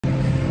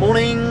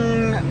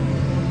Morning,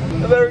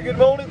 a very good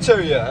morning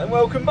to you and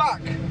welcome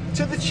back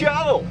to the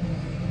channel.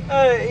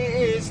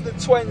 It is the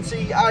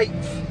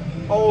 28th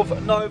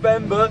of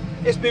November.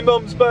 It's my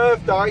mum's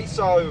birthday,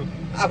 so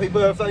happy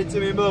birthday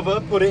to my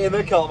mother, put it in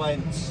the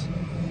comments.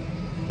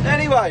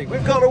 Anyway,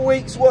 we've got a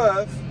week's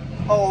worth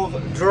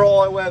of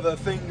dry weather,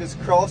 fingers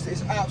crossed.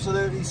 It's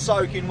absolutely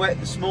soaking wet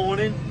this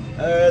morning.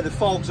 The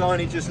fog's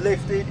only just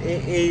lifted.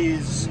 It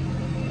is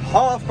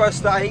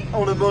 8:30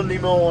 on a Monday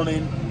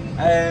morning.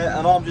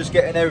 And I'm just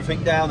getting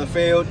everything down the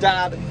field.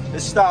 Dad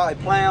has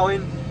started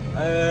ploughing,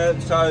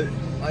 so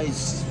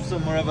he's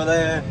somewhere over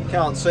there,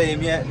 can't see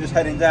him yet, just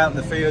heading down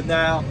the field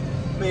now.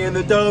 Me and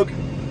the dog,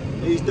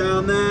 he's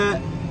down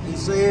there, you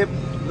see him,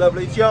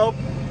 lovely job.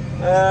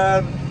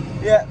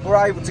 Yeah,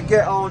 we're able to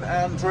get on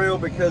and drill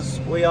because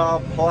we are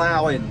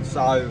ploughing,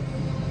 so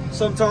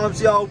sometimes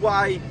the old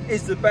way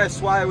is the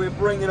best way. We're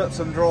bringing up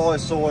some dry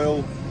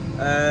soil,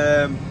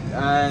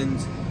 and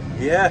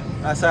yeah,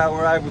 that's how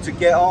we're able to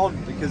get on,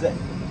 because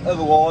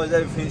otherwise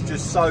everything's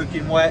just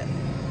soaking wet.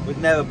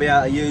 We'd never be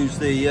able to use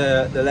the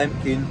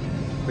lempkin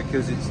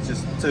because it's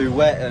just too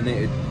wet and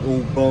it'd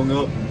all bung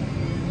up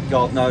and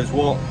God knows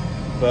what.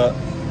 But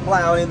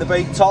ploughing in the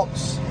beat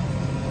tops,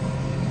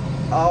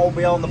 I'll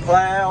be on the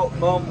plough,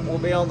 Mum will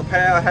be on the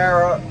power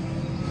harrow,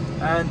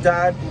 and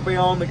Dad will be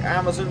on the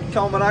Amazon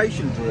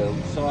combination drill.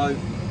 So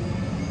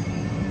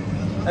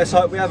let's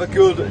hope we have a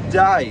good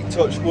day.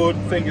 Touch wood,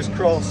 fingers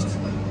crossed.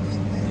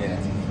 Yeah,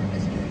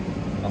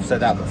 I've said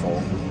that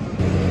before.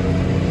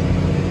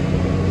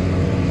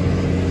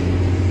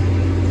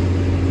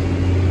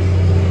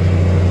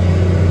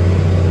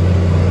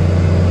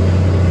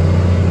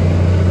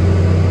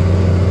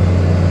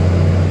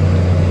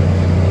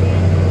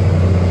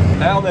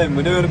 Now then,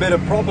 we're doing a bit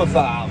of proper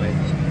farming.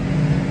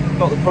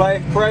 Got the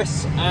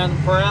press and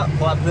got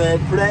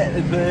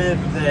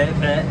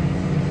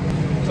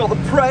the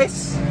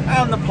press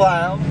and the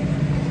plough.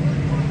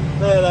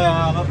 There they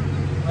are.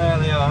 There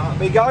they are.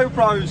 My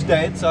GoPro's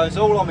dead, so it's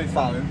all on my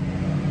phone.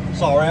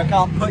 Sorry, I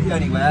can't put you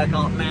anywhere. I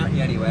can't mount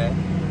you anywhere.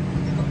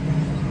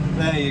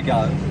 There you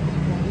go.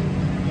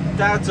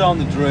 Dad's on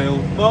the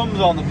drill. Mum's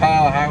on the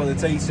power harrow with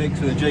the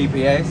T6 with the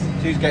GPS.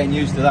 She's getting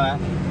used to that.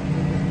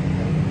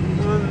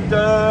 And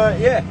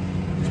yeah,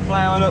 just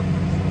ploughing up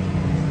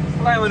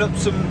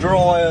some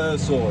drier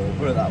soil,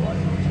 put it that way.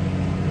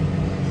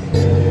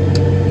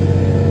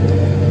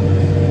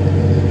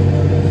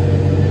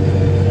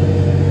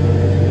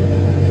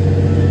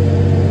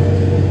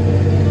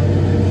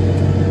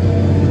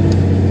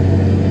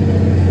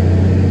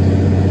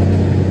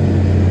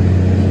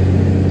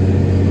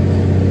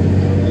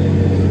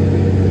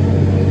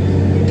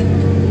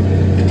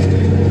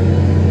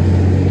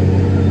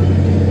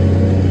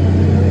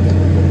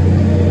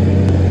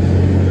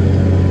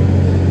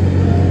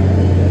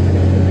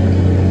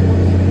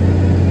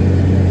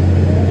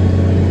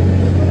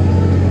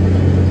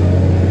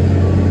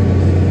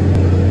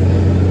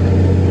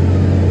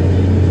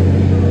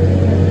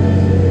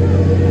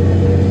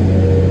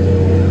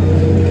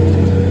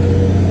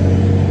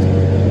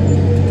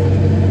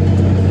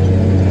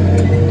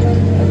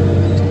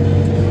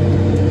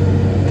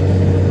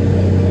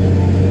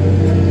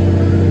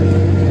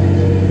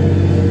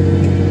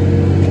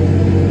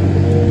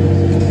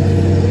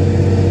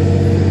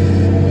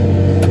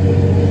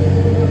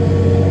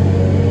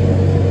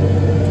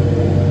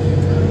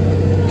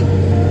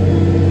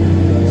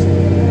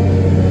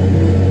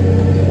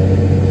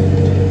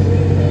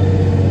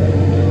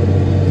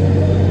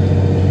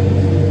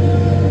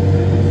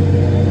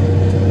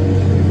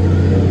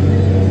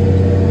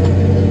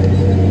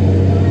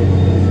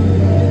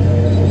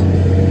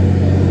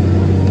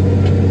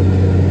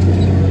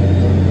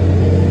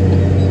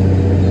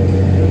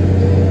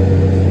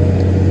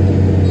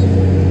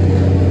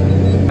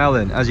 Now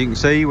then, as you can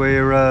see,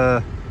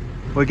 we're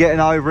getting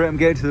over it. I'm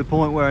getting to the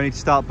point where I need to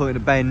start putting a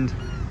bend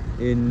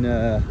in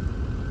the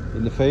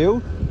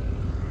field,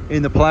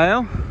 in the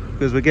plough,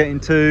 because we're getting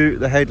to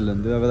the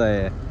headland over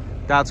there.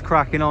 Dad's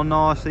cracking on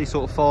nicely,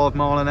 sort of 5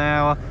 mile an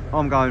hour.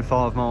 I'm going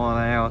 5 mile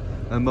an hour,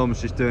 and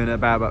Mum's just doing it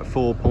about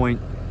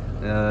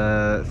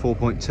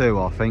 4.2,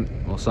 I think,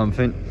 or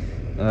something.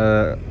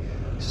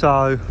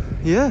 So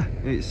yeah,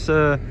 it's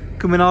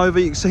coming over.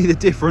 You can see the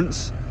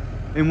difference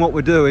in what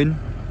we're doing.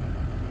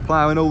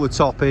 Ploughing all the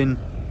top in,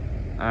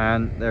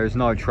 and there is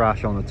no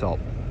trash on the top.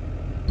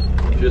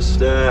 Just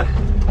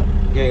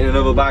getting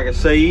another bag of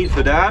seed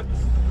for Dad.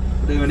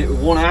 We're doing it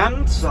with one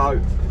hand, so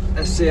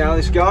let's see how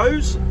this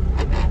goes.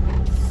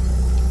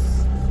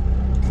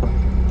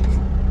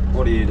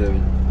 What are you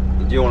doing?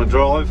 Do you want to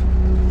drive?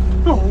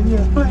 Oh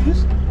yeah,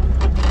 please.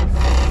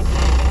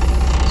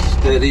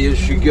 Steady as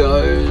she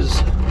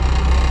goes.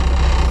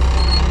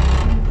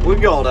 We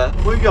got her,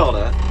 we got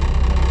her.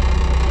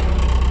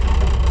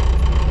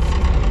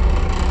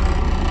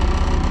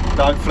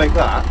 Don't flick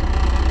that.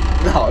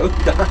 No.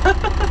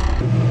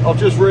 I've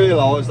just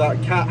realised that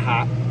cat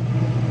hat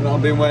that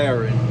I've been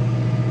wearing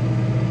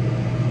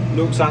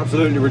looks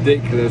absolutely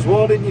ridiculous.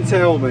 Why didn't you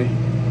tell me?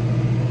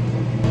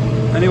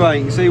 Anyway,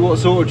 you can see what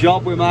sort of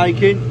job we're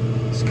making.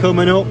 It's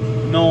coming up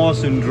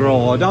nice and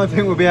dry. I don't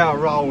think we'll be able to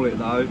roll it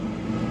though,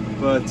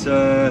 but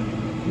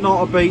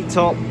not a beat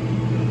top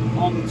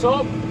on the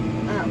top.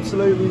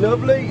 Absolutely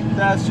lovely.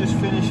 That's just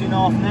finishing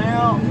off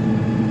now,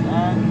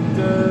 and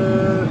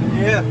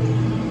yeah,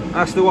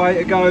 that's the way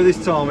to go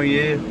this time of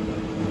year.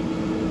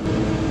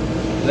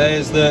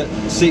 There's the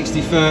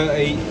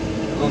 60/30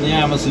 on the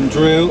Amazon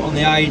drill, on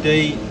the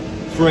AD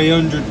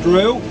 300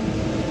 drill,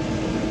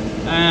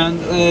 and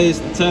there's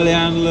the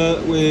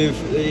telehandler with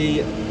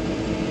the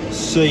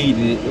seed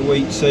in it, the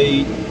wheat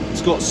seed.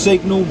 It's got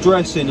signal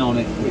dressing on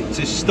it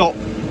to stop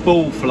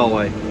bull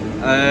fly,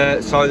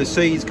 so the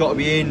seed's got to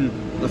be in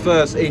the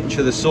first inch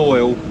of the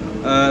soil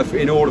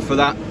in order for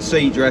that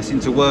seed dressing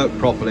to work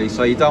properly.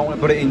 So you don't want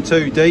to put it in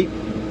too deep,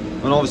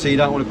 and obviously you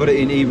don't want to put it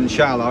in even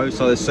shallow,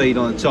 so the seed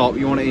on the top,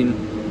 you want it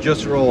in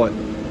just right.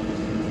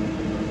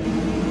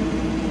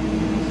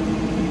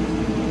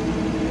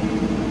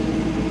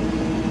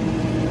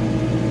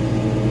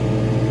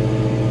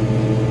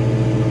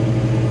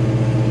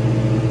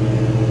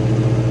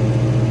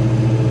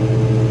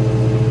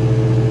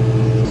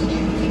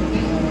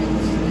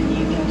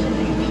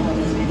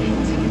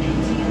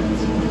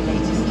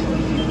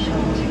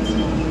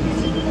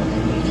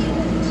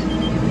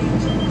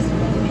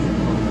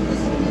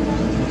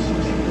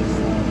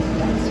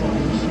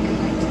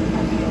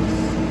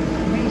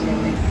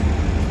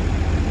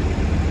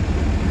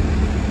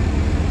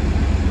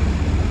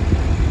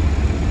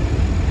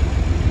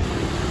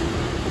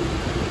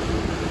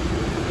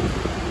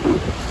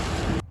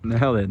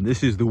 Now then,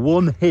 this is the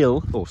one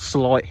hill, or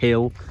slight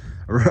hill,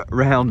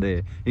 around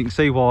here. You can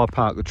see why I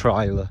parked the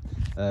trailer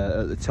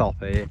at the top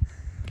here,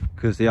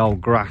 because the old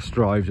grass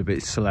drive's a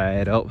bit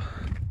slayed up.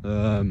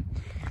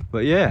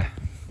 But yeah,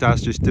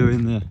 Dad's just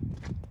doing the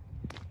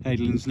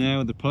headlands now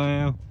with the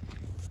plough.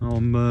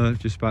 I'm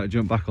just about to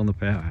jump back on the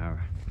power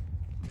harrow.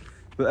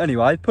 But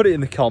anyway, put it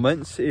in the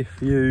comments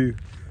if you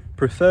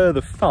prefer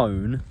the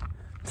phone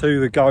to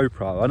the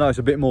GoPro. I know it's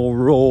a bit more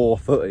raw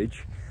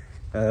footage.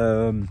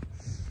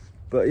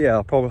 But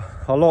yeah,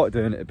 I like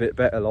doing it a bit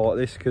better like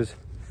this, because,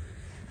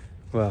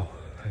 well,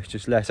 it's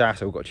just less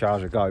hassle. Got to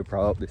charge a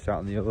GoPro up, this, that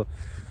and the other.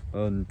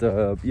 And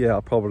yeah, I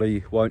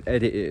probably won't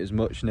edit it as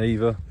much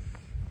neither.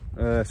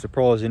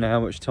 Surprising how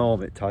much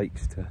time it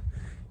takes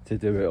to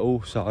do it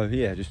all. So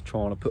yeah, just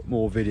trying to put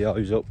more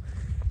videos up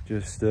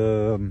just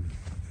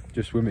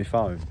with my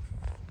phone.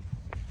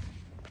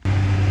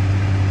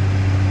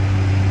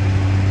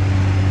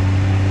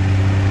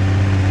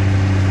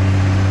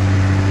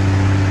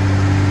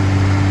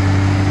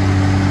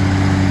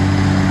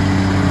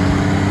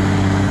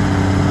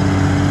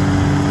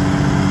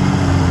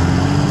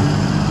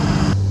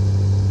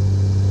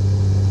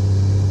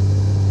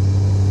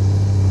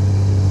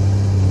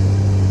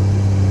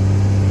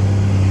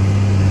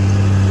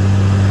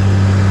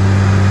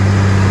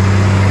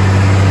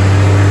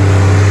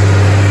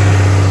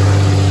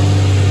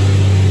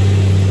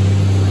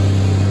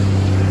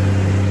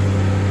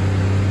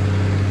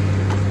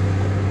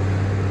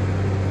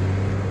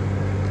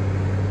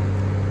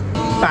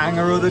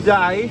 Banger of the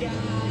day.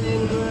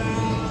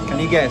 Can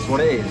you guess what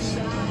it is?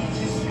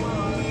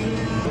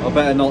 I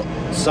better not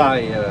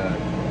say,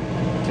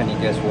 can you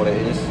guess what it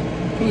is?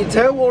 Can you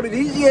tell what it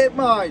is yet,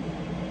 mate?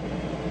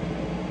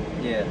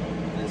 Yeah,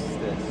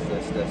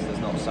 let's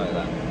not say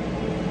that.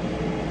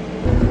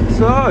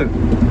 So,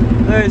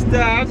 there's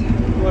Dad.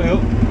 Well,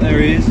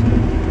 there he is.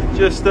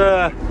 Just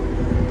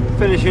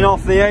finishing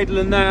off the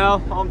headland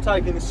now. I'm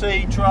taking the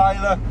seed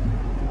trailer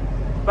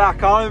back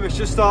home. It's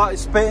just started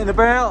spitting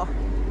about.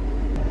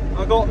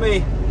 I got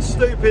me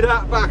stupid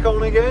hat back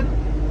on again.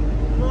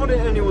 Why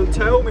didn't anyone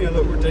tell me I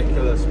look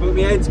ridiculous? But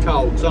my head's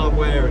cold, so I'm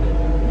wearing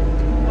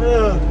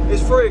it.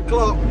 It's 3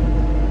 o'clock.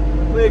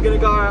 We're going to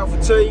go out for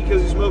tea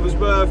because it's Mother's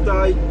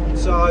birthday.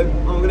 So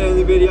I'm going to end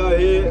the video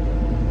here.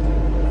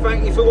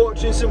 Thank you for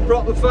watching some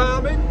proper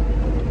farming.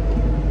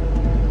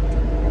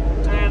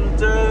 And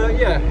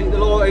yeah, hit the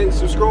like, hit the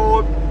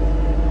subscribe.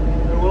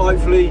 And we'll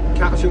hopefully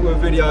catch up with a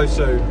video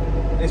soon.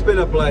 It's been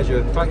a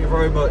pleasure. Thank you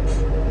very much.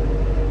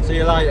 See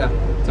you later.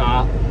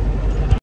 Ta.